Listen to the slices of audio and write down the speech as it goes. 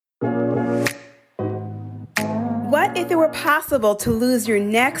What if it were possible to lose your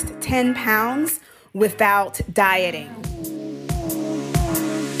next 10 pounds without dieting?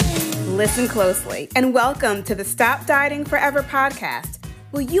 Listen closely and welcome to the Stop Dieting Forever podcast,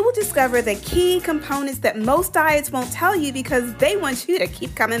 where you will discover the key components that most diets won't tell you because they want you to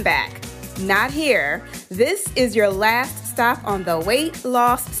keep coming back. Not here. This is your last stop on the weight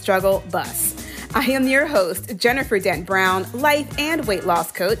loss struggle bus. I am your host, Jennifer Dent Brown, life and weight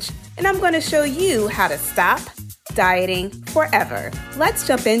loss coach, and I'm going to show you how to stop dieting forever. Let's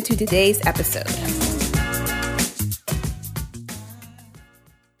jump into today's episode.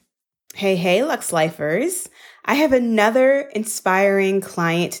 Hey, Lux Lifers. I have another inspiring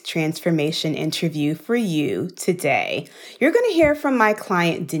client transformation interview for you today. You're going to hear from my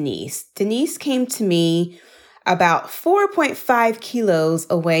client, Denise. Denise came to me about 4.5 kilos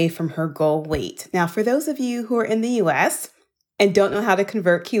away from her goal weight. Now, for those of you who are in the US and don't know how to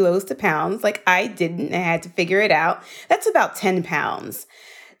convert kilos to pounds, like I didn't and I had to figure it out, that's about 10 pounds.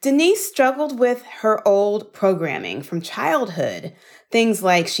 Denise struggled with her old programming from childhood. Things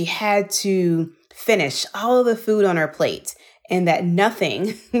like she had to finish all of the food on her plate and that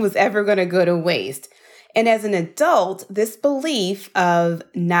nothing was ever going to go to waste. And as an adult, this belief of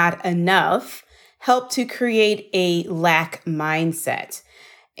not enough helped to create a lack mindset.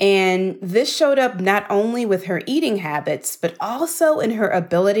 And this showed up not only with her eating habits, but also in her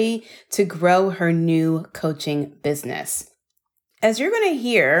ability to grow her new coaching business. As you're going to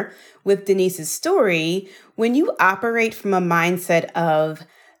hear with Denise's story, when you operate from a mindset of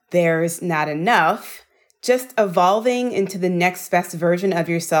there's not enough, just evolving into the next best version of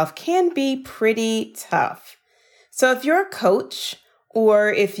yourself can be pretty tough. So if you're a coach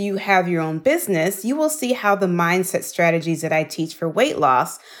or if you have your own business, you will see how the mindset strategies that I teach for weight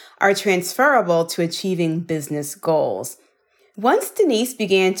loss are transferable to achieving business goals. Once Denise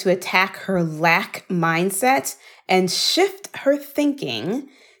began to attack her lack mindset and shift her thinking,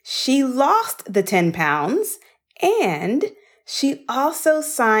 she lost the 10 pounds and she also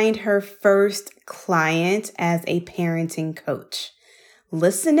signed her first client as a parenting coach.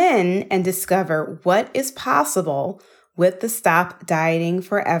 Listen in and discover what is possible with the Stop Dieting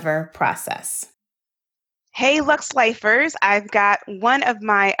Forever process. Hey, Lux Lifers, I've got one of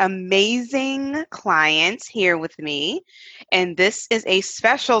my amazing clients here with me, and this is a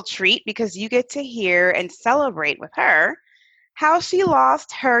special treat because you get to hear and celebrate with her how she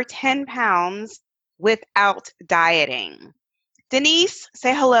lost her 10 pounds without dieting. Denise,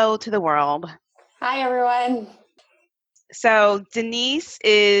 say hello to the world. Hi, everyone. So Denise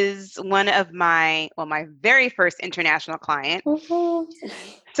is one of my very first international client. Mm-hmm.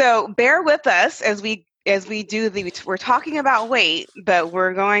 So bear with us as we do we're talking about weight, but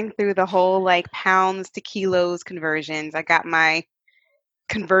we're going through the whole like pounds to kilos conversions. I got my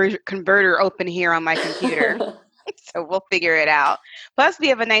converter open here on my computer. So we'll figure it out. Plus we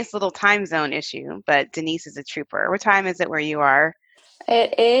have a nice little time zone issue, but Denise is a trooper. What time is it where you are?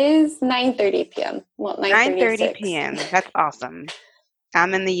 It is 9:30 p.m. Well, 9:30 p.m. That's awesome.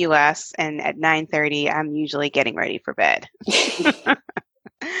 I'm in the US and at 9:30 I'm usually getting ready for bed.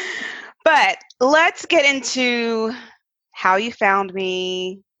 But let's get into how you found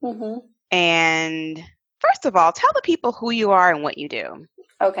me. Mm-hmm. And first of all, tell the people who you are and what you do.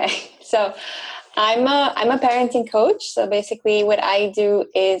 Okay. So I'm a parenting coach. So basically what I do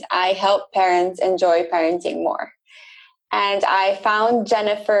is I help parents enjoy parenting more. And I found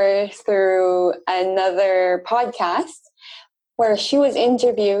Jennifer through another podcast where she was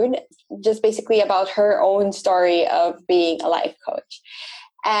interviewed just basically about her own story of being a life coach.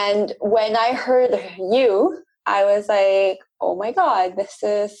 And when I heard you, I was like, oh my God, this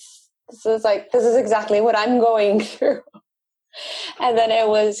is exactly what I'm going through. And then it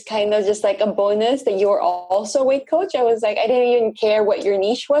was kind of just like a bonus that you were also a weight coach. I was like, I didn't even care what your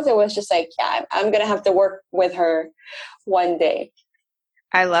niche was. It was just like, yeah, I'm going to have to work with her one day.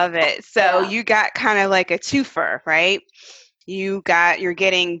 I love it. So You got kind of like a twofer, right? You're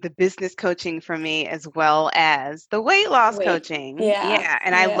getting the business coaching from me as well as the weight loss coaching. Yeah.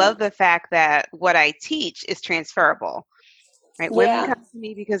 And I love the fact that what I teach is transferable, right? Women come to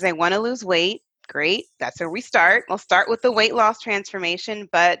me because they want to lose weight. Great. That's where we start. We'll start with the weight loss transformation,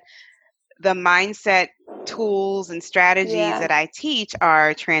 but the mindset tools and strategies that I teach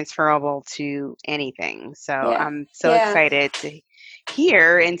are transferable to anything. So I'm so excited to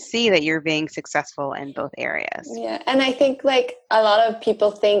hear and see that you're being successful in both areas. Yeah. And I think like a lot of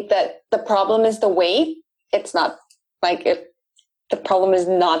people think that the problem is the weight. It's not like the problem is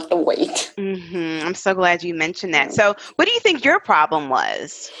not the weight. Mm-hmm. I'm so glad you mentioned that. So what do you think your problem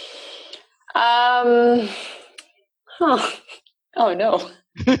was? Oh no.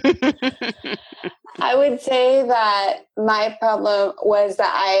 I would say that my problem was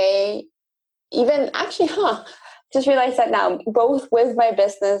that I even actually, just realized that now, both with my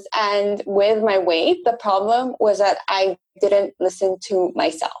business and with my weight, the problem was that I didn't listen to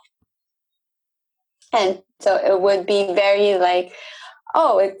myself. And so it would be very like,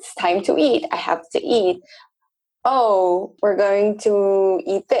 oh, it's time to eat. I have to eat. Oh, we're going to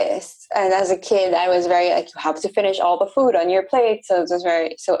eat this. And as a kid, I was very like, you have to finish all the food on your plate. So it was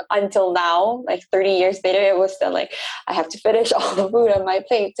very, so until now, like 30 years later, it was still like, I have to finish all the food on my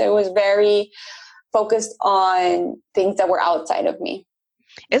plate. So it was very focused on things that were outside of me.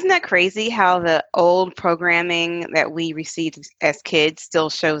 Isn't that crazy how the old programming that we received as kids still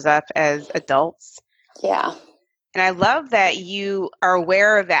shows up as adults? Yeah. And I love that you are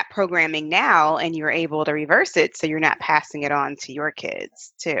aware of that programming now and you're able to reverse it so you're not passing it on to your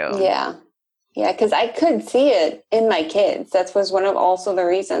kids too. Yeah. Yeah, because I could see it in my kids. That was one of also the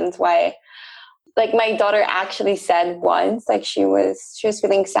reasons why, like my daughter actually said once, like she was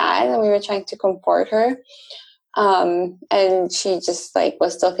feeling sad and we were trying to comfort her. And she just like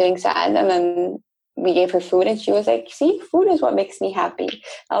was still feeling sad. And then we gave her food and she was like, see, food is what makes me happy.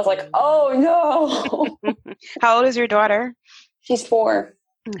 I was like, oh no. How old is your daughter? She's 4.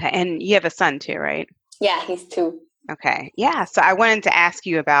 Okay. And you have a son too, right? Yeah, he's 2. Okay. Yeah. So I wanted to ask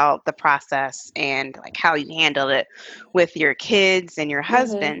you about the process and like how you handled it with your kids and your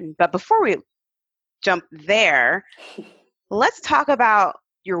husband. But before we jump there, let's talk about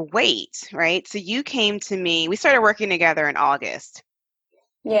your weight, right? So you came to me, we started working together in August.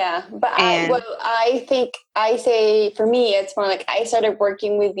 Yeah, but I think I say for me, it's more like I started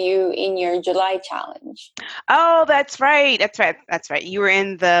working with you in your July challenge. Oh, that's right. That's right. You were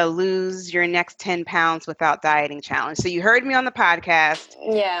in the Lose Your Next 10 Pounds Without Dieting challenge. So you heard me on the podcast.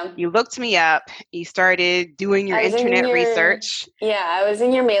 Yeah. You looked me up. You started doing your internet research. Yeah, I was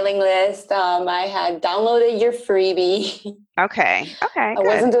in your mailing list. I had downloaded your freebie. Okay. I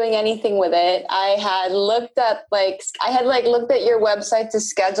wasn't doing anything with it. I had looked at your website to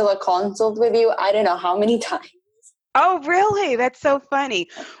schedule a consult with you. I don't know how many times. Oh, really? That's so funny.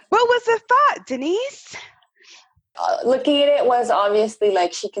 What was the thought, Denise? Looking at it was obviously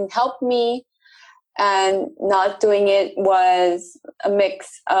like she can help me, and not doing it was a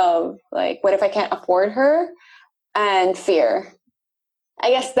mix of like, what if I can't afford her, and fear. I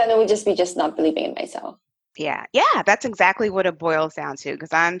guess then it would just be not believing in myself. Yeah, that's exactly what it boils down to,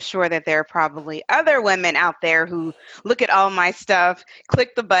 because I'm sure that there are probably other women out there who look at all my stuff,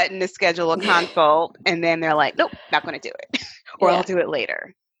 click the button to schedule a consult, and then they're like, nope, not going to do it, or I'll do it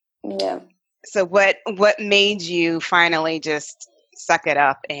later. Yeah. So what made you finally just suck it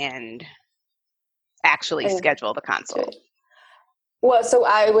up and actually schedule the consult? Well, so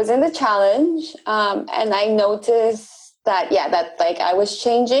I was in the challenge, and I noticed that like I was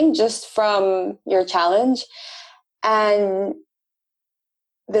changing just from your challenge. And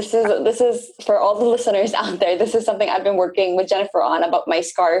this is for all the listeners out there. This is something I've been working with Jennifer on, about my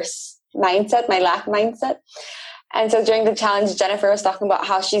scarce mindset, my lack mindset. And so during the challenge, Jennifer was talking about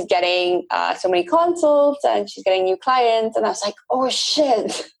how she's getting so many consults and she's getting new clients. And I was like, oh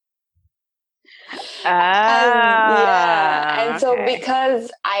shit. And so because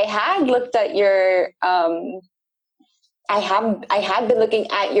I had looked at your I had been looking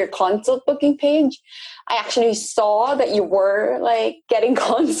at your consult booking page. I actually saw that you were like getting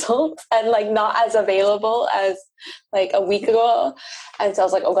consults and like not as available as like a week ago. And so I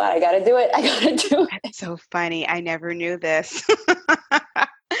was like, oh God, I gotta do it. That's so funny. I never knew this.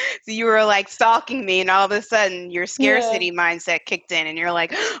 So you were like stalking me, and all of a sudden your scarcity mindset kicked in and you're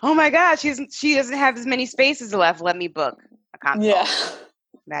like, oh my God, she doesn't have as many spaces left. Let me book a consult. Yeah.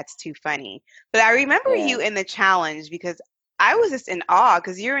 That's too funny. But I remember you in the challenge because I was just in awe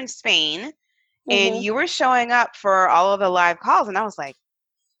because you're in Spain and you were showing up for all of the live calls. And I was like,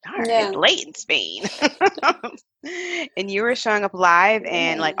 darn, it's late in Spain. And you were showing up live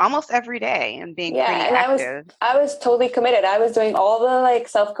and like almost every day and being pretty active. I was totally committed. I was doing all the like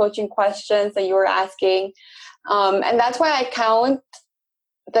self-coaching questions that you were asking. And that's why I count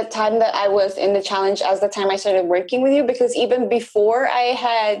the time that I was in the challenge as the time I started working with you, because even before I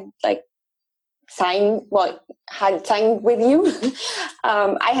had like signed with you,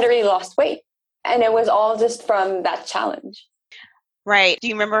 I had already lost weight, and it was all just from that challenge. Right. Do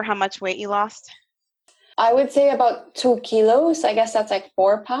you remember how much weight you lost? I would say about 2 kilos. I guess that's like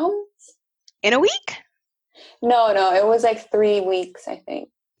 4 pounds. In a week? No, it was like 3 weeks, I think.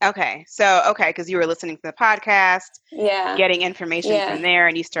 Okay. So, because you were listening to the podcast, getting information from there,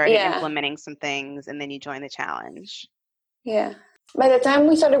 and you started implementing some things, and then you joined the challenge. Yeah. By the time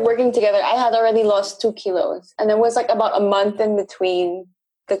we started working together, I had already lost 2 kilos, and it was like about a month in between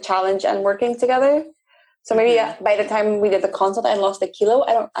the challenge and working together. So maybe by the time we did the consult, I lost a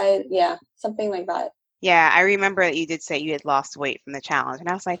kilo. Something like that. Yeah, I remember that you did say you had lost weight from the challenge. And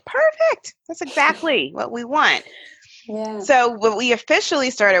I was like, perfect. That's exactly what we want. Yeah. So when we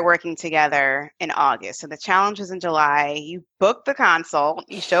officially started working together in August, so the challenge was in July, you booked the consult,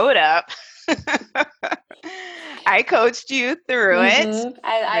 you showed up. I coached you through it. And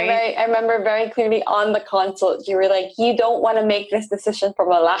I remember very clearly on the consult, you were like, you don't want to make this decision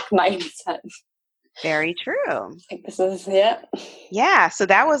from a lack mindset. Very true. Like this is, yeah. Yeah, so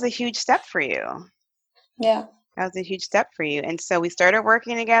that was a huge step for you. Yeah. That was a huge step for you. And so we started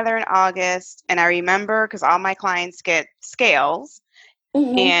working together in August. And I remember because all my clients get scales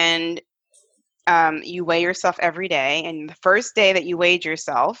and you weigh yourself every day. And the first day that you weighed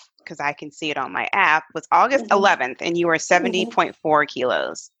yourself, because I can see it on my app, was August 11th, and you were 70.4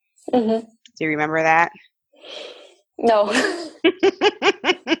 kilos. Do you remember that? No.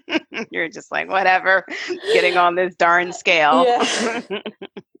 You're just like, whatever, getting on this darn scale. Yeah.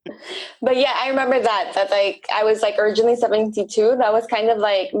 But yeah, I remember that like I was like originally 72. That was kind of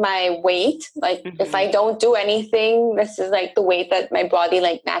like my weight. Like if I don't do anything, this is like the weight that my body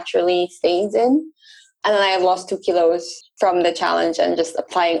like naturally stays in. And then I have lost 2 kilos from the challenge and just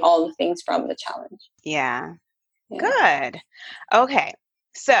applying all the things from the challenge. Yeah. Good. Okay.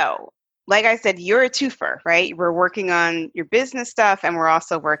 So, like I said, you're a twofer, right? We're working on your business stuff and we're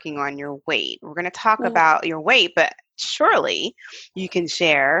also working on your weight. We're going to talk about your weight, but surely you can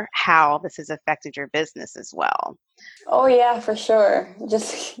share how this has affected your business as well. Oh, yeah, for sure.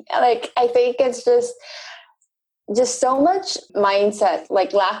 Just like, I think it's just so much mindset,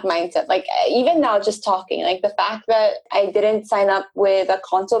 like lack mindset. Like even now just talking, like the fact that I didn't sign up with a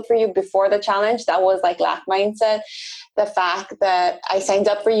consult for you before the challenge, that was like lack mindset. The fact that I signed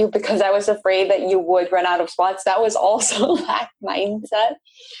up for you because I was afraid that you would run out of spots, that was also lack mindset.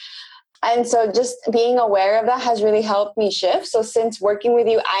 And so just being aware of that has really helped me shift. So since working with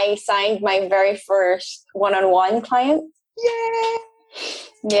you, I signed my very first one-on-one client. Yay!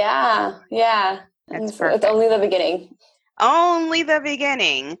 Yeah. That's perfect. It's only the beginning. Only the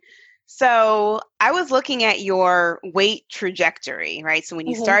beginning. So I was looking at your weight trajectory, right? So when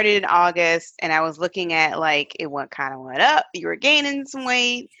you started in August and I was looking at like it went up, you were gaining some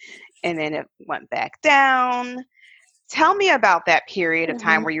weight and then it went back down. Tell me about that period of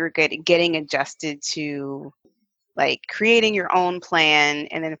time where you were getting adjusted to like creating your own plan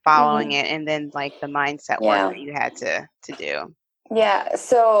and then following it and then like the mindset work that you had to do. Yeah.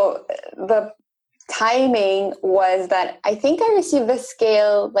 So the timing was that I think I received the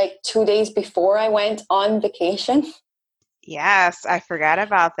scale like 2 days before I went on vacation. Yes, I forgot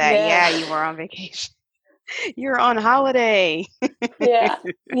about that. Yeah, you were on vacation. You're on holiday.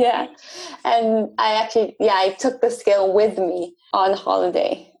 Yeah. And I took the scale with me on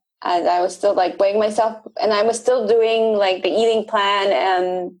holiday. And I was still like weighing myself and I was still doing like the eating plan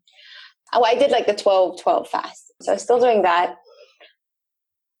and I did like the 12-12 fast. So I was still doing that.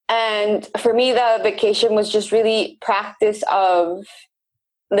 And for me, the vacation was just really practice of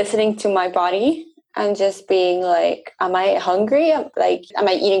listening to my body and just being like, am I hungry? Like, am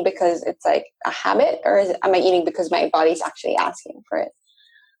I eating because it's like a habit or am I eating because my body's actually asking for it?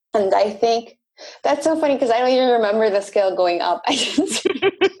 And I think that's so funny because I don't even remember the scale going up.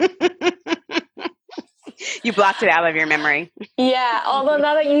 You blocked it out of your memory. Yeah, although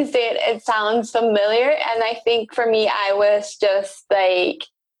now that you say it, it sounds familiar. And I think for me, I was just like,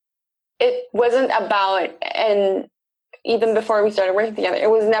 it wasn't about, and even before we started working together, it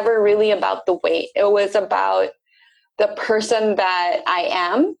was never really about the weight. It was about the person that I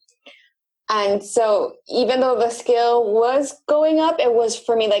am. And so even though the scale was going up, it was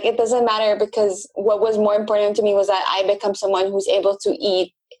for me, like, it doesn't matter because what was more important to me was that I become someone who's able to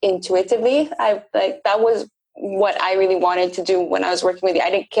eat intuitively. That was what I really wanted to do when I was working with you. I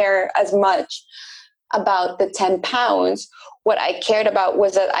didn't care as much about the 10 pounds. What I cared about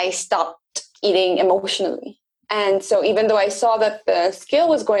was that I stopped eating emotionally. And so even though I saw that the scale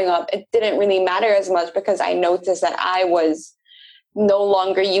was going up, it didn't really matter as much because I noticed that I was no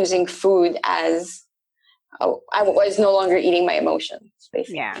longer using food as, I was no longer eating my emotions,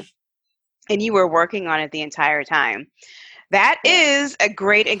 basically. Yeah. And you were working on it the entire time. That is a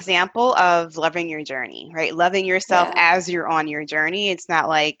great example of loving your journey, right? Loving yourself as you're on your journey. It's not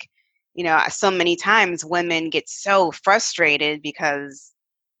like, so many times women get so frustrated because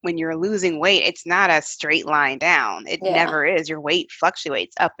when you're losing weight, it's not a straight line down. It never is. Your weight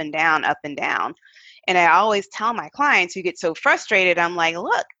fluctuates up and down, up and down. And I always tell my clients who get so frustrated, I'm like,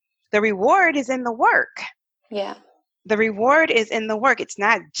 look, the reward is in the work. Yeah. the reward is in the work. It's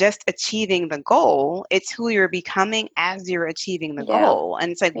not just achieving the goal. It's who you're becoming as you're achieving the Yeah. goal.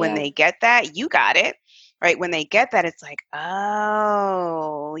 And it's like when Yeah. they get that, you got it, right? When they get that, it's like,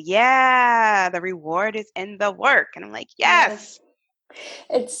 oh, yeah, the reward is in the work. And I'm like, yes.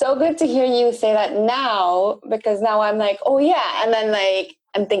 It's so good to hear you say that now, because now I'm like, oh, yeah. And then like,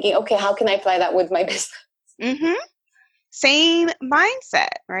 I'm thinking, okay, how can I apply that with my business? Mm-hmm. Same mindset,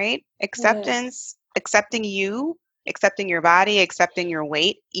 right? Yeah. Accepting you, accepting your body, accepting your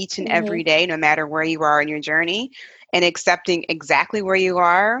weight each and every Mm-hmm. day, no matter where you are in your journey, and accepting exactly where you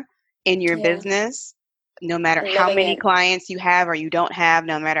are in your Yeah. business, no matter how Loving many it. clients you have or you don't have,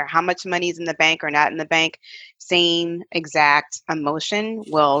 no matter how much money is in the bank or not in the bank, same exact emotion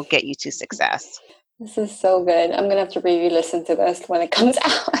will get you to success. This is so good. I'm going to have to re-listen to this when it comes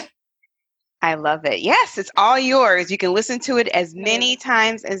out. I love it. Yes, it's all yours. You can listen to it as many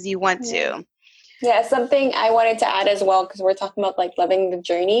times as you want Yeah. to. Yeah, something I wanted to add as well, because we're talking about like loving the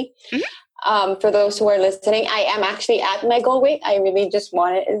journey. Mm-hmm. For those who are listening, I am actually at my goal weight. I really just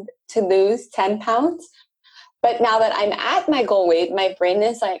wanted to lose 10 pounds. But now that I'm at my goal weight, my brain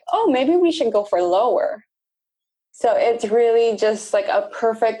is like, oh, maybe we should go for lower. So it's really just like a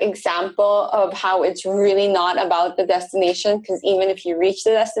perfect example of how it's really not about the destination. Because even if you reach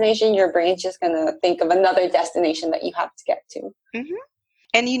the destination, your brain's just going to think of another destination that you have to get to. Mm-hmm.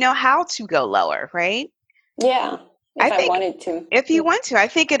 And you know how to go lower, right? Yeah, I if I think wanted to. if you want to, I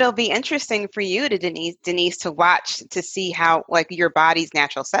think it'll be interesting for you to Denise, to watch to see how like your body's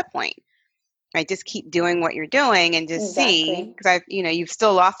natural set point. Right, just keep doing what you're doing and just see Exactly. because you've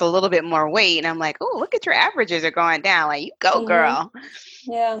still lost a little bit more weight, and I'm like, oh, look at your averages are going down. Like, you go, girl.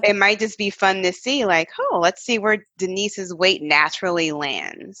 Yeah. It might just be fun to see, like, oh, let's see where Denise's weight naturally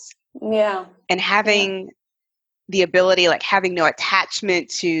lands, Yeah. and having the ability, like having no attachment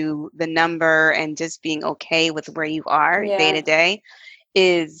to the number and just being okay with where you are day to day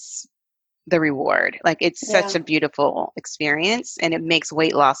is the reward. Like, it's such a beautiful experience, and it makes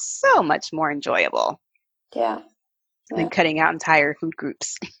weight loss so much more enjoyable than cutting out entire food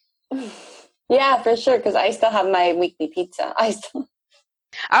groups. Yeah, for sure. Because I still have my weekly pizza. I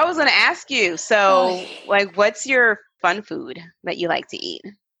was going to ask you, so like, what's your fun food that you like to eat?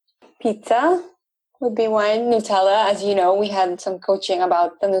 Pizza would be one. Nutella, as you know, we had some coaching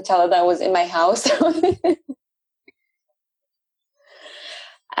about the Nutella that was in my house.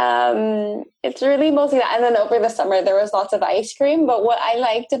 It's really mostly that. And then over the summer, there was lots of ice cream. But what I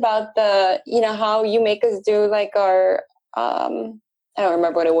liked about how you make us do like our, I don't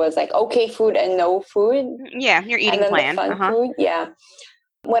remember what it was, like okay food and no food. Yeah, your eating plan. The fun food. Yeah.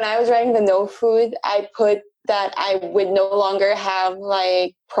 When I was writing the no food, I put that I would no longer have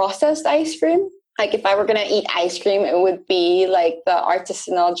like processed ice cream. Like if I were going to eat ice cream, it would be like the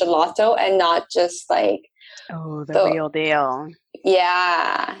artisanal gelato and not just like the real deal.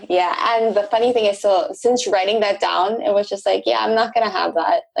 Yeah. And the funny thing is, so since writing that down, it was just like, yeah, I'm not going to have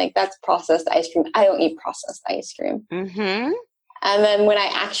that. Like that's processed ice cream. I don't eat processed ice cream. Mm-hmm. And then when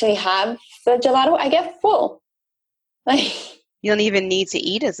I actually have the gelato, I get full. Like you don't even need to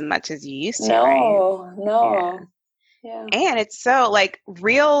eat as much as you used to, right? No. Yeah. And it's so like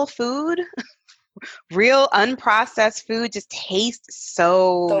real food, real unprocessed food just tastes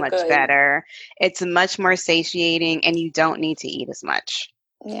so much good. Better. It's much more satiating and you don't need to eat as much.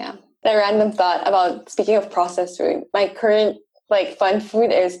 Yeah. The random thought about, speaking of processed food, my current like fun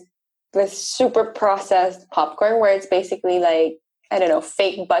food is this super processed popcorn where it's basically like, I don't know,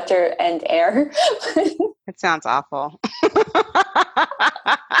 fake butter and air. It sounds awful.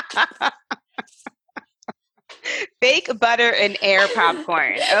 Fake butter and air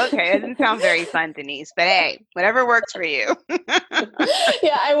popcorn. Okay, it doesn't sound very fun, Denise, but hey, whatever works for you.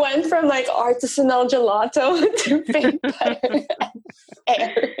 Yeah, I went from like artisanal gelato to fake butter and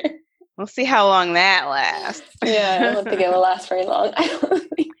air. We'll see how long that lasts. Yeah, I don't think it will last very long.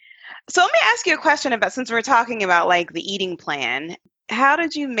 So let me ask you a question about, since we're talking about like the eating plan, how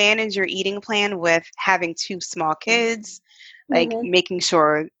did you manage your eating plan with having two small kids, like making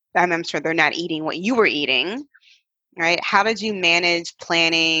sure, I'm sure they're not eating what you were eating, right? How did you manage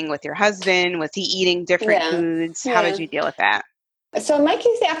planning with your husband? Was he eating different foods? How did you deal with that? So in my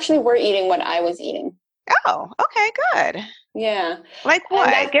case, they actually were eating what I was eating. Oh, okay, good. Yeah. Like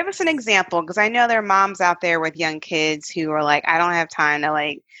what? Give us an example, because I know there are moms out there with young kids who are like, I don't have time to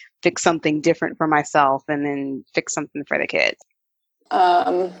like fix something different for myself and then fix something for the kids.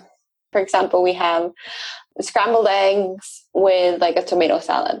 For example, we have scrambled eggs with like a tomato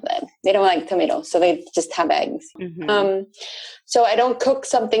salad. Then they don't like tomatoes, so they just have eggs. So I don't cook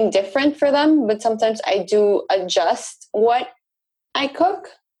something different for them, but sometimes I do adjust what I cook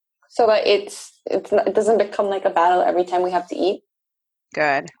so that it's it doesn't become like a battle every time we have to eat.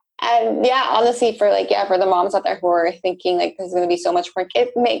 Good. And yeah, honestly, for the moms out there who are thinking like this is going to be so much work,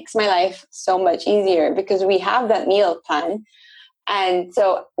 it makes my life so much easier because we have that meal plan. And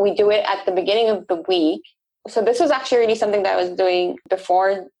so we do it at the beginning of the week. So this was actually really something that I was doing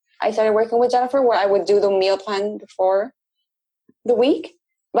before I started working with Jennifer, where I would do the meal plan before the week,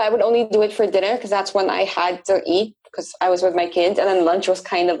 but I would only do it for dinner because that's when I had to eat because I was with my kids. And then lunch was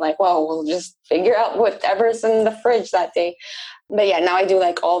kind of like, well, we'll just figure out whatever's in the fridge that day. But yeah, now I do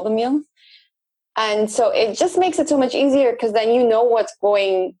like all the meals. And so it just makes it so much easier because then you know what's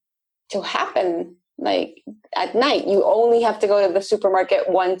going to happen. Like at night, you only have to go to the supermarket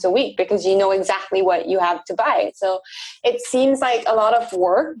once a week because you know exactly what you have to buy. So it seems like a lot of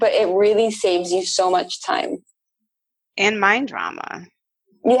work, but it really saves you so much time. And mind drama.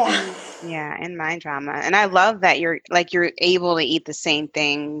 Yeah. Yeah, and mind drama. And I love that you're able to eat the same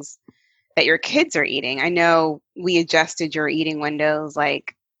things that your kids are eating. I know we adjusted your eating windows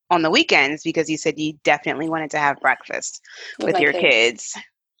like on the weekends because you said you definitely wanted to have breakfast with your kids.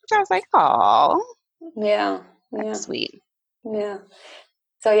 Which I was like, oh. Yeah. That's sweet. Yeah.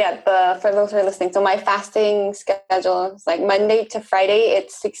 So yeah, for those who are listening, so my fasting schedule is like Monday to Friday,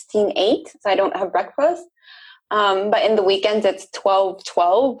 it's 16-8. So I don't have breakfast. But in the weekends, it's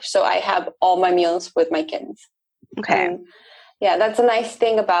 12-12. So I have all my meals with my kids. Okay. And yeah, that's a nice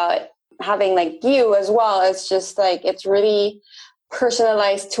thing about having like you as well. It's just like, it's really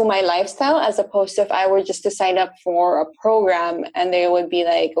personalized to my lifestyle as opposed to if I were just to sign up for a program and they would be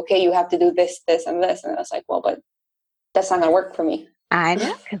like, okay, you have to do this, this, and this. And I was like, well, but that's not going to work for me. I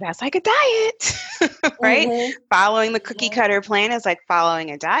know, because that's like a diet, right? Mm-hmm. Following the cookie cutter plan is like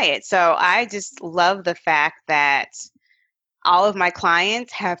following a diet. So I just love the fact that all of my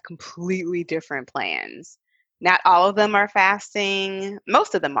clients have completely different plans. Not all of them are fasting.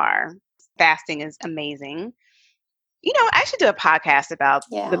 Most of them are. Fasting is amazing. You know, I should do a podcast about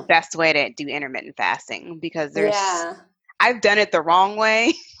the best way to do intermittent fasting because I've done it the wrong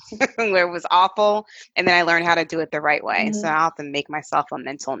way where it was awful. And then I learned how to do it the right way. Mm-hmm. So I'll have to make myself a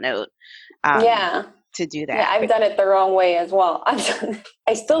mental note to do that. Yeah, I've done it the wrong way as well.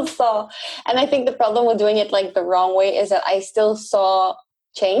 I still saw, and I think the problem with doing it like the wrong way is that I still saw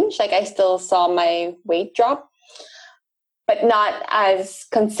change. Like I still saw my weight drop, but not as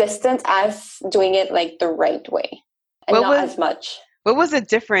consistent as doing it like the right way and not as much. What was the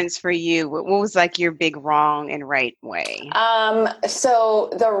difference for you? What was like your big wrong and right way?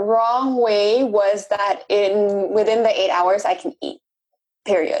 So the wrong way was that within the 8 hours I can eat,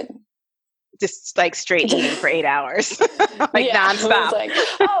 period. Just like straight eating for 8 hours, like nonstop. Like,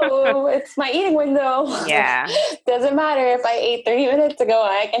 oh, it's my eating window. Yeah. Doesn't matter if I ate 30 minutes ago,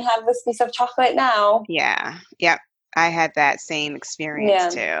 I can have this piece of chocolate now. Yeah. Yep. I had that same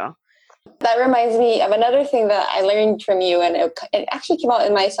experience too. That reminds me of another thing that I learned from you, and it actually came out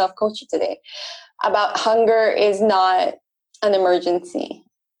in my self-coaching today, about hunger is not an emergency.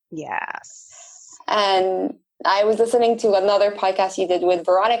 Yes. And I was listening to another podcast you did with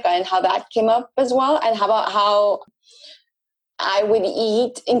Veronica and how that came up as well, and how I would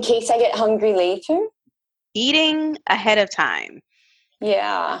eat in case I get hungry later. Eating ahead of time.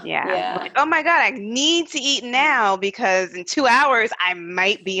 Yeah. Like, oh my God, I need to eat now because in 2 hours I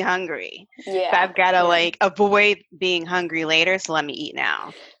might be hungry. Yeah. So I've got to like avoid being hungry later. So let me eat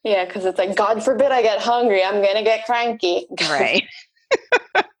now. Yeah. Because it's like, God forbid I get hungry. I'm going to get cranky. Right.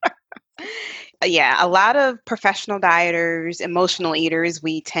 Yeah. A lot of professional dieters, emotional eaters,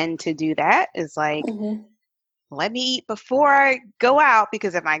 we tend to do that. Is like, let me eat before I go out,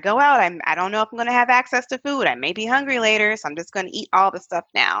 because if I go out, I don't know if I'm going to have access to food. I may be hungry later, so I'm just going to eat all the stuff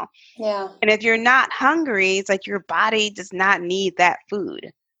now. Yeah. And if you're not hungry, it's like your body does not need that food.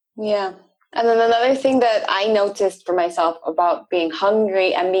 Yeah. And then another thing that I noticed for myself about being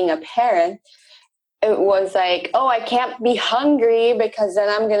hungry and being a parent, it was like, oh, I can't be hungry because then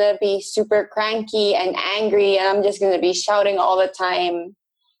I'm going to be super cranky and angry and I'm just going to be shouting all the time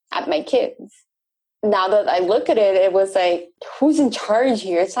at my kids. Now that I look at it, it was like, who's in charge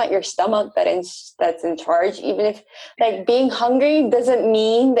here? It's not your stomach that's in charge. Even if like being hungry doesn't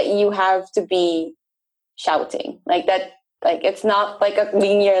mean that you have to be shouting like that. Like it's not like a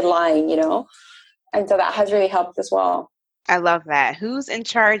linear line, you know? And so that has really helped as well. I love that. Who's in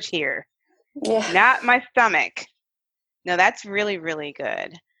charge here? Yeah. Not my stomach. No, that's really, really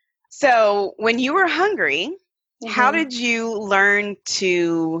good. So when you were hungry, how did you learn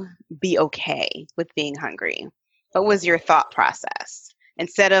to be okay with being hungry? What was your thought process?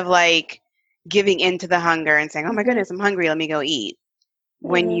 Instead of like giving into the hunger and saying, oh my goodness, I'm hungry, let me go eat.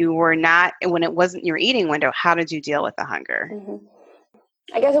 When you were not, when it wasn't your eating window, how did you deal with the hunger?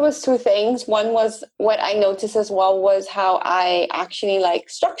 I guess it was two things. One was what I noticed as well was how I actually like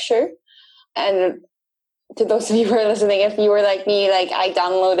structure. And to those of you who are listening, if you were like me, like I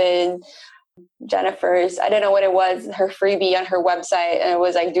downloaded Jennifer's, I don't know what it was, her freebie on her website. And it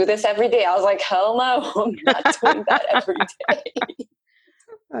was like, do this every day. I was like, hell no, I'm not doing that every day.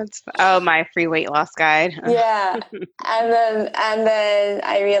 My free weight loss guide. Yeah. And then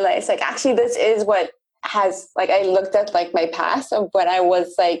I realized like actually this is what has like I looked at like my past of when I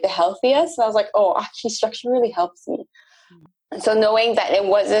was like the healthiest. And I was like, oh, actually structure really helps me. So knowing that it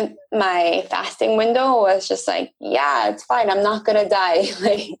wasn't my fasting window was just like, yeah, it's fine. I'm not gonna die.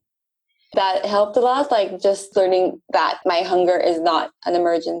 Like that helped a lot. Like just learning that my hunger is not an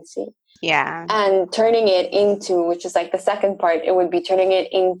emergency. Yeah. And turning it into, which is like the second part, it would be turning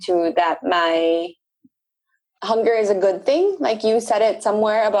it into that my hunger is a good thing. Like you said it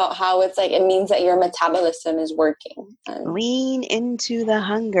somewhere about how it's like, it means that your metabolism is working. And lean into the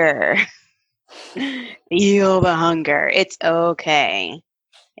hunger. Feel the hunger. It's okay.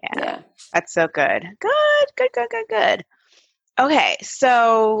 Yeah. That's so good. Good. Okay.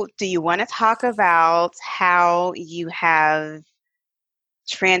 So do you want to talk about how you have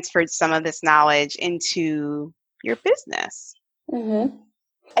transferred some of this knowledge into your business? Mm-hmm.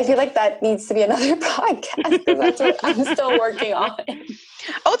 I feel like that needs to be another podcast because that's what I'm still working on.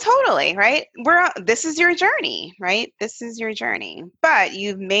 Oh, totally. Right. This is your journey, right? This is your journey, but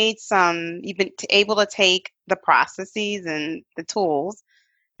you've been able to take the processes and the tools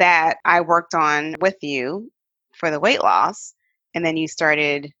that I worked on with you for the weight loss. And then you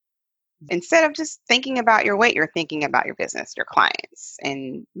started, instead of just thinking about your weight, you're thinking about your business, your clients,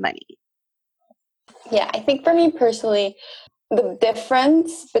 and money. Yeah, I think for me personally, the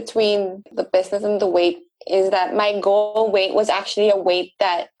difference between the business and the weight is that my goal weight was actually a weight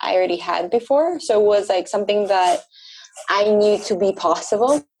that I already had before. So it was like something that I knew to be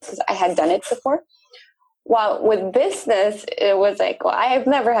possible because I had done it before. While with business, it was like, well, I have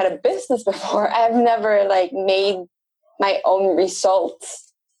never had a business before. I have never like made my own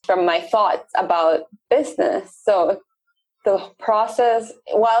results from my thoughts about business. So the process,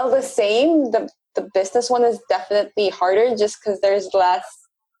 while the same, the business one is definitely harder just because there's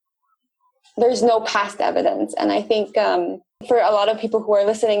no past evidence. And I think for a lot of people who are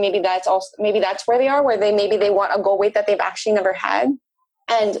listening, maybe that's where they are, where they want a goal weight that they've actually never had.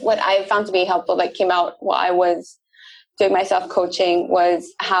 And what I found to be helpful that came out while I was doing my self-coaching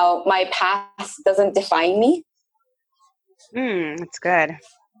was how my past doesn't define me. That's good.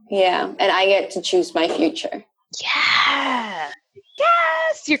 Yeah. And I get to choose my future. Yeah.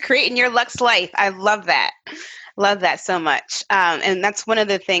 Yes. You're creating your Lux life. I love that. Love that so much. And that's one of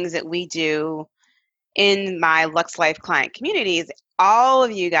the things that we do in my Lux Life client communities. All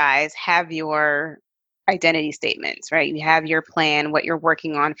of you guys have your identity statements, right? You have your plan, what you're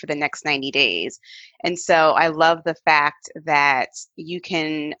working on for the next 90 days. And so I love the fact that you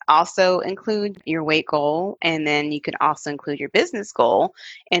can also include your weight goal, and then you can also include your business goal.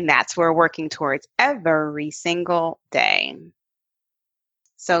 And that's what we're working towards every single day.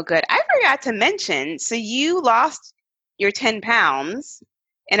 So good. I forgot to mention, so you lost your 10 pounds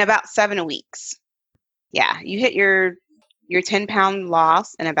in about 7 weeks. Yeah, you hit your 10-pound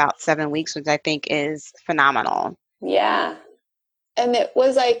loss in about 7 weeks, which I think is phenomenal. Yeah. And it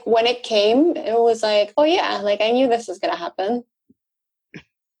was like, when it came, it was like, oh yeah, like I knew this was going to happen.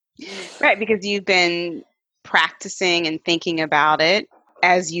 Right, because you've been practicing and thinking about it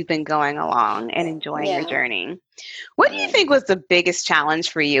as you've been going along and enjoying your journey. What do you think was the biggest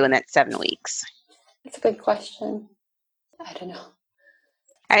challenge for you in that 7 weeks? That's a good question. I don't know.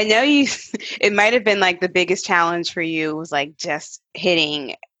 I know it might have been like the biggest challenge for you was like just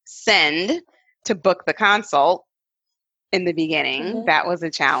hitting send to book the consult in the beginning. Mm-hmm. That was a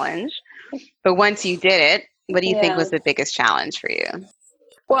challenge. But once you did it, what do you think was the biggest challenge for you?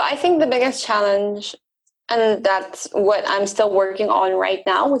 Well, I think the biggest challenge, and that's what I'm still working on right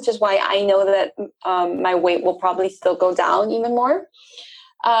now, which is why I know that my weight will probably still go down even more.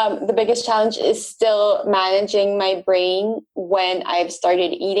 The biggest challenge is still managing my brain when I've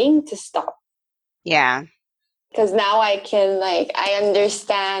started eating to stop. Yeah. Because now I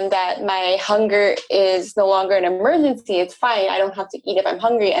understand that my hunger is no longer an emergency. It's fine. I don't have to eat if I'm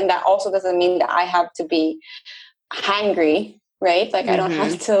hungry. And that also doesn't mean that I have to be hangry, right? Like, I don't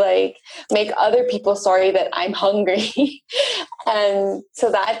have to like make other people sorry that I'm hungry. And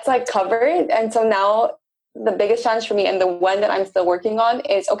so that's like covered. And so now the biggest challenge for me, and the one that I'm still working on,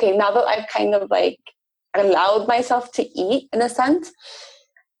 is okay, now that I've kind of like allowed myself to eat in a sense,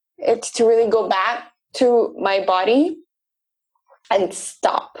 it's to really go back to my body and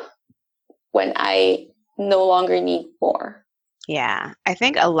stop when I no longer need more. Yeah. I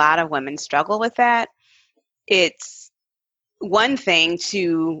think a lot of women struggle with that. It's one thing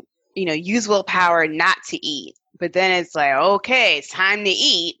to, use willpower not to eat, but then it's like, okay, it's time to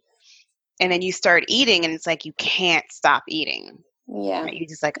eat. And then you start eating and it's like you can't stop eating. Yeah. Right? You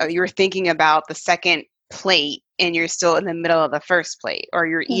just like, oh, you're thinking about the second plate and you're still in the middle of the first plate, or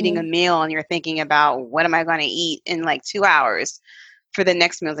you're eating a meal and you're thinking about what am I going to eat in like 2 hours for the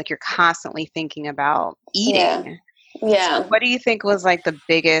next meal. It's like you're constantly thinking about eating. Yeah. So what do you think was like what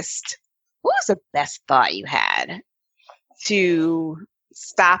was the best thought you had to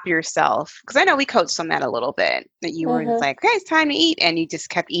stop yourself? Because I know we coached on that a little bit, that you were just like, okay, it's time to eat, and you just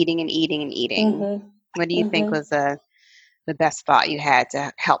kept eating and eating and eating. What do you think was the best thought you had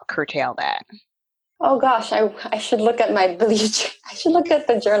to help curtail that? Oh gosh, I should look at my belief. I should look at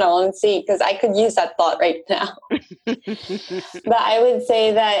the journal and see, because I could use that thought right now. But I would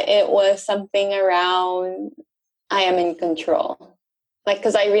say that it was something around I am in control. Like,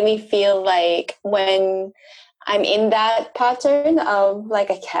 because I really feel like when I'm in that pattern of like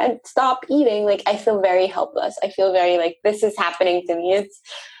I can't stop eating, like I feel very helpless. I feel very like this is happening to me. It's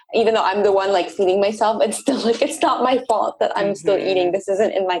even though I'm the one like feeding myself, it's still like it's not my fault that I'm still eating. This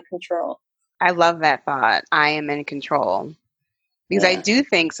isn't in my control. I love that thought. I am in control. Because I do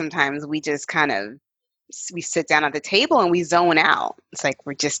think sometimes we just we sit down at the table and we zone out. It's like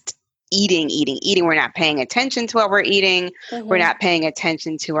we're just eating, eating, eating. We're not paying attention to what we're eating. We're not paying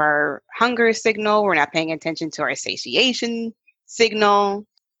attention to our hunger signal. We're not paying attention to our satiation signal.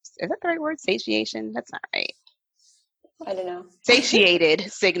 Is that the right word? Satiation? That's not right. I don't know. Satiated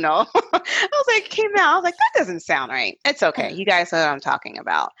signal. I was like, came out. I was like, that doesn't sound right. It's okay. You guys know what I'm talking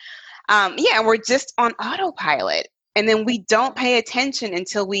about. Yeah, we're just on autopilot. And then we don't pay attention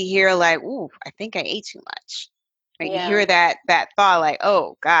until we hear like, ooh, I think I ate too much. Right? You hear that thought like,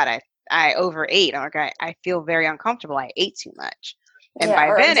 oh God, I overate, or I feel very uncomfortable. I ate too much. And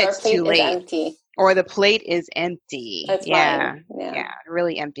by then it's too late. Empty. Or the plate is empty. That's fine. Yeah,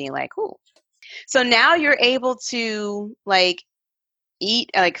 really empty. Like, ooh. So now you're able to like eat,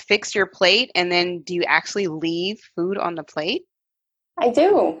 like fix your plate, and then do you actually leave food on the plate? I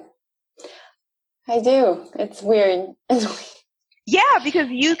do. It's weird. Yeah, because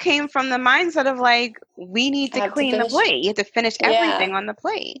you came from the mindset of like, we need to clean the plate. You have to finish everything on the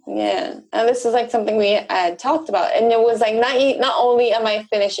plate. Yeah. And this is like something we had talked about. And it was like, not only am I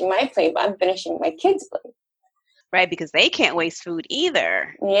finishing my plate, but I'm finishing my kids' plate. Right, because they can't waste food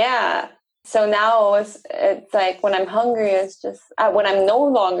either. Yeah. So now it's like when I'm hungry, it's just, when I'm no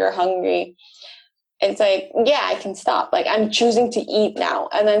longer hungry, it's like, yeah, I can stop. Like I'm choosing to eat now.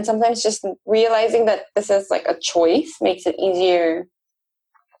 And then sometimes just realizing that this is like a choice makes it easier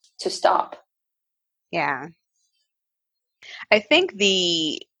to stop. Yeah. I think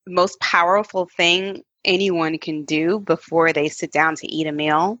the most powerful thing anyone can do before they sit down to eat a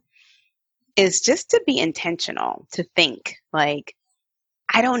meal is just to be intentional, to think like,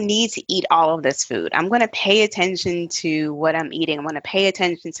 I don't need to eat all of this food. I'm going to pay attention to what I'm eating. I'm going to pay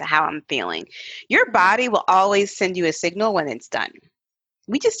attention to how I'm feeling. Your body will always send you a signal when it's done.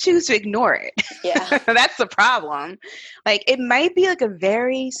 We just choose to ignore it. Yeah. That's the problem. Like it might be like a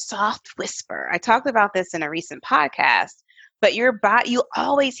very soft whisper. I talked about this in a recent podcast, but your body, you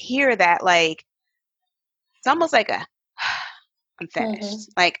always hear that like, it's almost like a, I'm finished.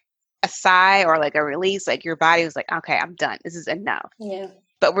 Like a sigh or like a release, like your body was like, okay, I'm done. This is enough. Yeah.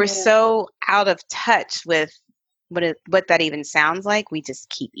 But we're so out of touch with what that even sounds like. We just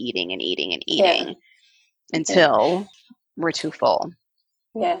keep eating and eating and eating until we're too full.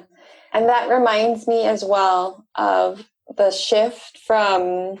 Yeah. And that reminds me as well of the shift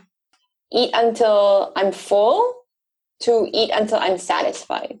from eat until I'm full to eat until I'm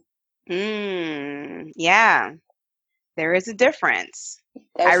satisfied. Yeah. There is a difference.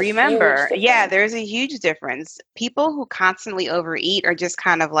 I remember. Yeah, there's a huge difference. People who constantly overeat are just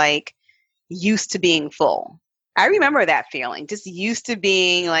kind of like used to being full. I remember that feeling, just used to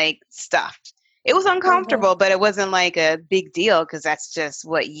being like stuffed. It was uncomfortable, but it wasn't like a big deal because that's just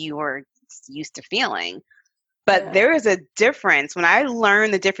what you were used to feeling. But there is a difference. When I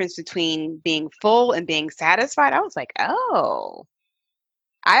learned the difference between being full and being satisfied, I was like, oh.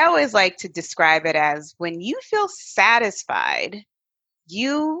 I always like to describe it as when you feel satisfied,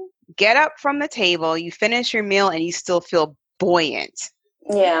 you get up from the table, you finish your meal, and you still feel buoyant.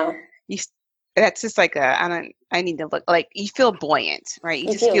 Yeah. That's just like I need to look, like you feel buoyant, right?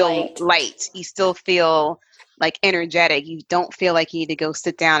 You just feel light. You still feel like energetic. You don't feel like you need to go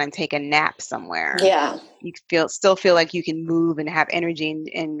sit down and take a nap somewhere. Yeah. You still feel like you can move and have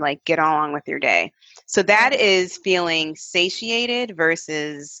energy and like get along with your day. So that is feeling satiated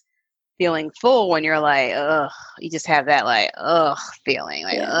versus feeling full when you're like, ugh, you just have that like, ugh feeling,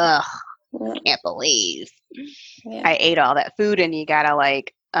 like, ugh, can't believe I ate all that food, and you gotta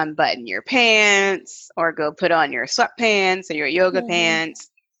like unbutton your pants or go put on your sweatpants or your yoga pants.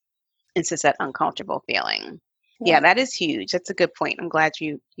 It's just that uncomfortable feeling. Yeah, that is huge. That's a good point. I'm glad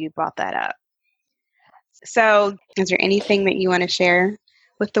you brought that up. So is there anything that you want to share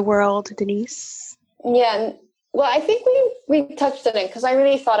with the world, Denise? Yeah. Well, I think we touched on it because I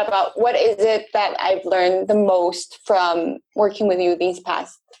really thought about what is it that I've learned the most from working with you these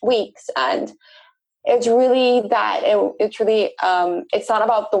past weeks. And it's really that it's really, it's not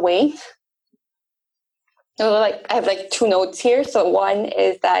about the weight. So like I have like two notes here. So one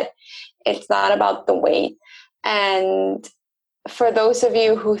is that it's not about the weight. And for those of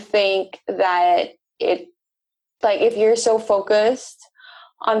you who think that if you're so focused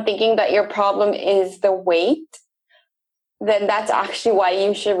on thinking that your problem is the weight, then that's actually why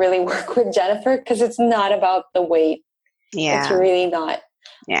you should really work with Jennifer, because it's not about the weight. Yeah. It's really not.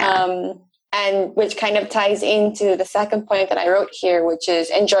 Yeah. And which kind of ties into the second point that I wrote here, which is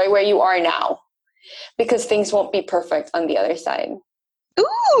enjoy where you are now, because things won't be perfect on the other side.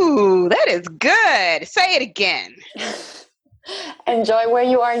 Ooh, that is good. Say it again. Enjoy where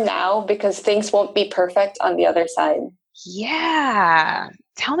you are now, because things won't be perfect on the other side. Yeah.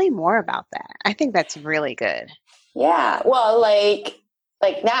 Tell me more about that. I think that's really good. Yeah. Well, like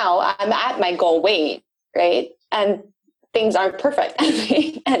now I'm at my goal weight, right? And things aren't perfect.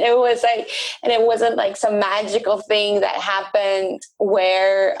 And it wasn't like some magical thing that happened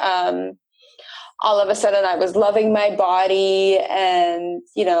where all of a sudden I was loving my body and,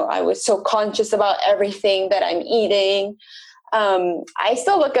 I was so conscious about everything that I'm eating. I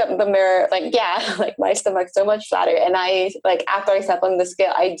still look at the mirror like, yeah, like my stomach's so much flatter. And I like, after I step on the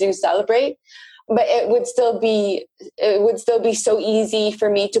scale, I do celebrate, but it would still be so easy for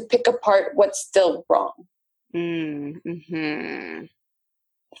me to pick apart what's still wrong. Mm-hmm.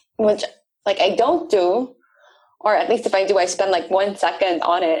 Which like I don't do, or at least if I do, I spend like 1 second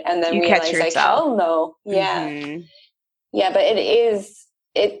on it and then realize like, hell no. Yeah. Mm-hmm. Yeah. But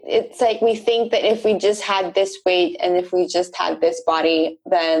it's like we think that if we just had this weight and if we just had this body,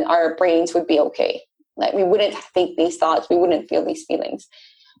 then our brains would be okay. Like we wouldn't think these thoughts, we wouldn't feel these feelings.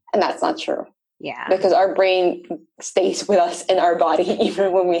 And that's not true. Yeah. Because our brain stays with us in our body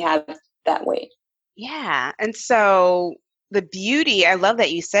even when we have that weight. Yeah. And so the beauty, I love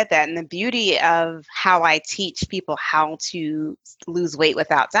that you said that, and the beauty of how I teach people how to lose weight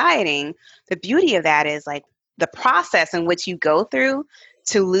without dieting, the beauty of that is like the process in which you go through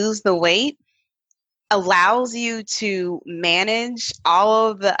to lose the weight allows you to manage all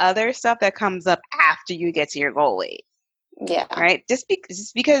of the other stuff that comes up after you get to your goal weight. Yeah. Right. Just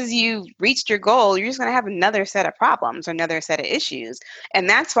because you've reached your goal, you're just going to have another set of problems, or another set of issues. And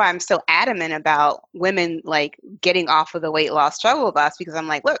that's why I'm so adamant about women like getting off of the weight loss struggle bus, because I'm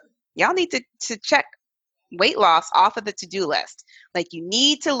like, look, y'all need to check weight loss off of the to-do list. Like you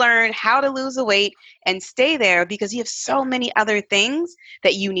need to learn how to lose the weight and stay there, because you have so many other things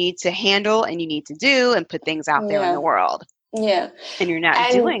that you need to handle and you need to do and put things out there in the world. Yeah. And you're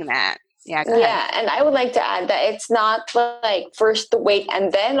not doing that. Yeah, go ahead. And I would like to add that it's not like first the weight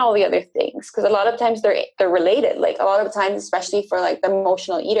and then all the other things, because a lot of times they're related. Like a lot of times, especially for like the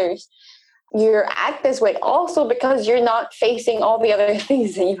emotional eaters, you're at this weight also because you're not facing all the other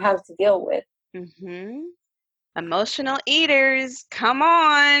things that you have to deal with. Mm-hmm. Emotional eaters, come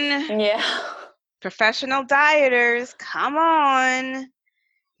on. Yeah. Professional dieters, come on.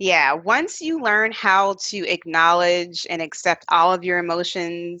 Yeah, once you learn how to acknowledge and accept all of your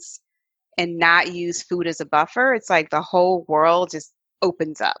emotions and not use food as a buffer, it's like the whole world just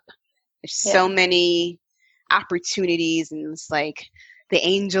opens up. There's so many opportunities, and it's like the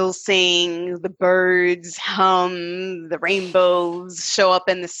angels sing, the birds hum, the rainbows show up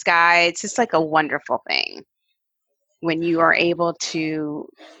in the sky. It's just like a wonderful thing when you are able to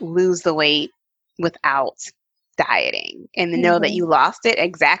lose the weight without dieting and know that you lost it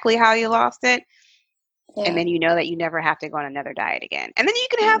exactly how you lost it. Yeah. And then you know that you never have to go on another diet again. And then you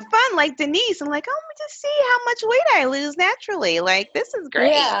can have fun like Denise and like, oh, let me just see how much weight I lose naturally. Like, this is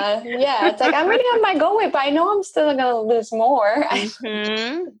great. Yeah. Yeah. It's like, I'm already on my goal weight, but I know I'm still going to lose more.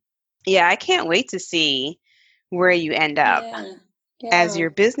 Mm-hmm. Yeah. I can't wait to see where you end up. Yeah. Yeah. As your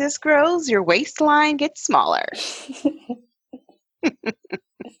business grows, your waistline gets smaller.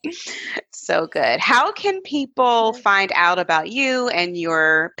 So good. How can people find out about you and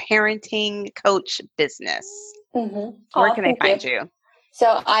your parenting coach business? Mm-hmm. Where can they find you?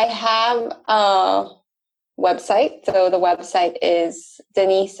 So I have a website. So the website is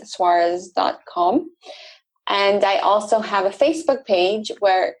denisessuarez.com. And I also have a Facebook page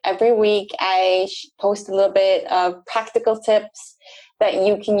where every week I post a little bit of practical tips that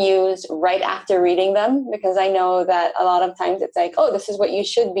you can use right after reading them, because I know that a lot of times it's like, oh, this is what you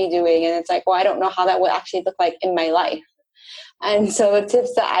should be doing. And it's like, well, I don't know how that would actually look like in my life. And so the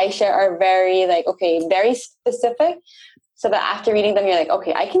tips that I share are very very specific, so that after reading them, you're like,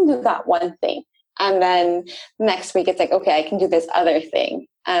 okay, I can do that one thing. And then next week, it's like, okay, I can do this other thing.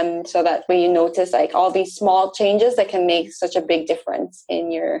 So that when you notice like all these small changes that can make such a big difference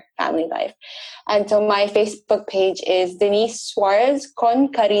in your family life. And so my Facebook page is Denise Suarez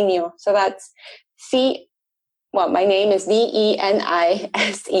con Cariño. So that's my name is DenisSuarez,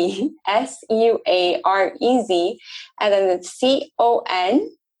 and then it's ConCarin,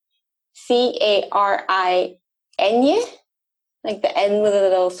 like the N with a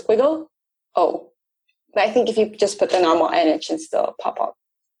little squiggle. Oh, but I think if you just put the normal N, it should still pop up.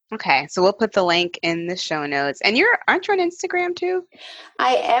 Okay, so we'll put the link in the show notes. And aren't you on Instagram too?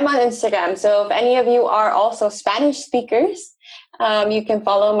 I am on Instagram. So if any of you are also Spanish speakers, you can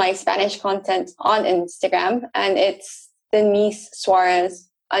follow my Spanish content on Instagram, and it's Denise Suarez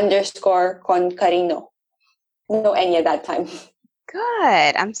 _con Cariño. No Enya that time.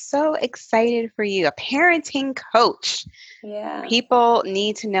 Good. I'm so excited for you. A parenting coach. Yeah. People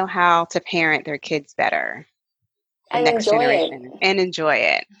need to know how to parent their kids better. And enjoy it. And enjoy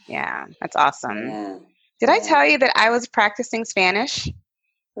it. Yeah, that's awesome. Yeah. Did I tell you that I was practicing Spanish?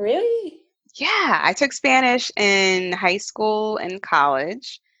 Really? Yeah, I took Spanish in high school and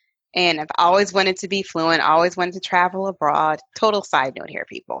college, and I've always wanted to be fluent, always wanted to travel abroad. Total side note here,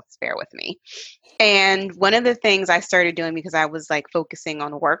 people. Just bear with me. And one of the things I started doing, because I was like focusing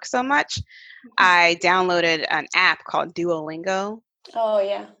on work so much, I downloaded an app called Duolingo. Oh,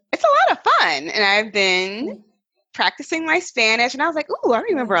 yeah. It's a lot of fun. And I've been practicing my Spanish, and I was like, ooh, I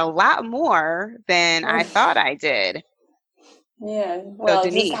remember a lot more than I thought I did. Yeah. Well,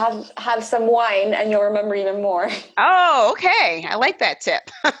 just have some wine and you'll remember even more. Oh, okay. I like that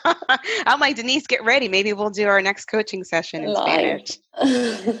tip. I'm like, Denise, get ready. Maybe we'll do our next coaching session in Spanish.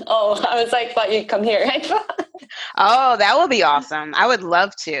 Oh, I was like, thought you'd come here. Oh, that would be awesome. I would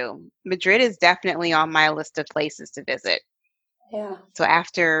love to. Madrid is definitely on my list of places to visit. Yeah. So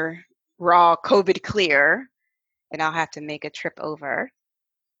after we're all COVID clear, then I'll have to make a trip over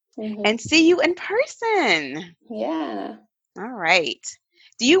and see you in person. Yeah. All right.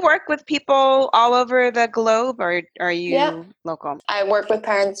 Do you work with people all over the globe, or are you local? I work with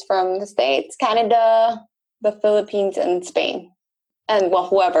parents from the States, Canada, the Philippines, and Spain. And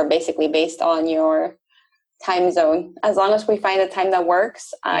whoever, basically, based on your time zone. As long as we find a time that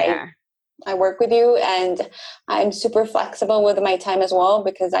works, I work with you, and I'm super flexible with my time as well,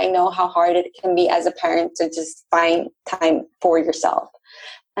 because I know how hard it can be as a parent to just find time for yourself.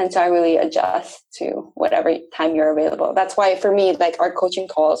 And so I really adjust to whatever time you're available. That's why for me, like our coaching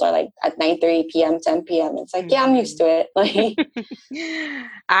calls are like at 9:30 p.m., 10 p.m. It's like, yeah, I'm used to it. Like,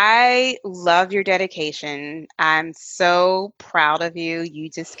 I love your dedication. I'm so proud of you. You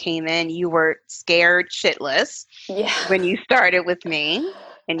just came in. You were scared shitless when you started with me.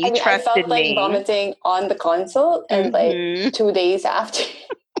 And you trusted me. I felt like vomiting on the console, and like 2 days after.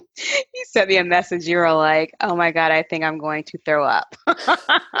 You sent me a message. You were like, oh my God, I think I'm going to throw up. But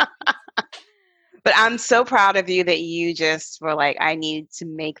I'm so proud of you that you just were like, I need to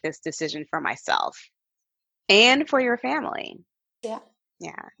make this decision for myself and for your family. Yeah.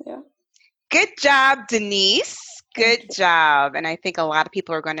 Good job, Denise. Good job. And I think a lot of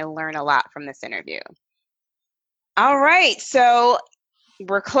people are going to learn a lot from this interview. All right. So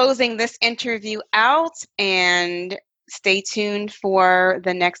we're closing this interview out, and stay tuned for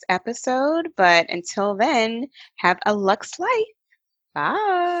the next episode. But until then, have a Lux life.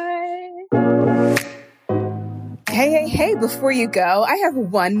 Bye. Hey, before you go, I have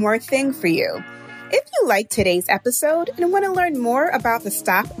one more thing for you. If you like today's episode and want to learn more about the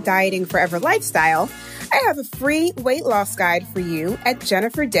Stop Dieting Forever lifestyle, I have a free weight loss guide for you at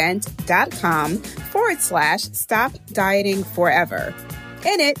jenniferdent.com/Stop Dieting Forever.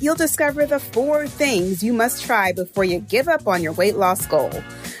 In it, you'll discover the 4 things you must try before you give up on your weight loss goal.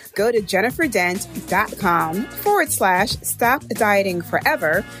 Go to jenniferdent.com/Stop Dieting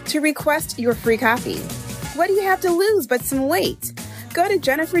Forever to request your free copy. What do you have to lose but some weight? Go to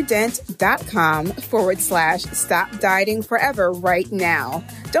jenniferdent.com/Stop Dieting Forever right now.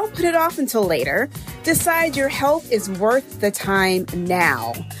 Don't put it off until later. Decide your health is worth the time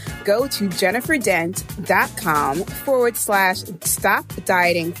now. Go to jenniferdent.com/Stop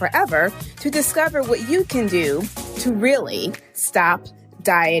Dieting Forever to discover what you can do to really stop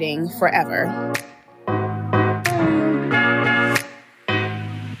dieting forever.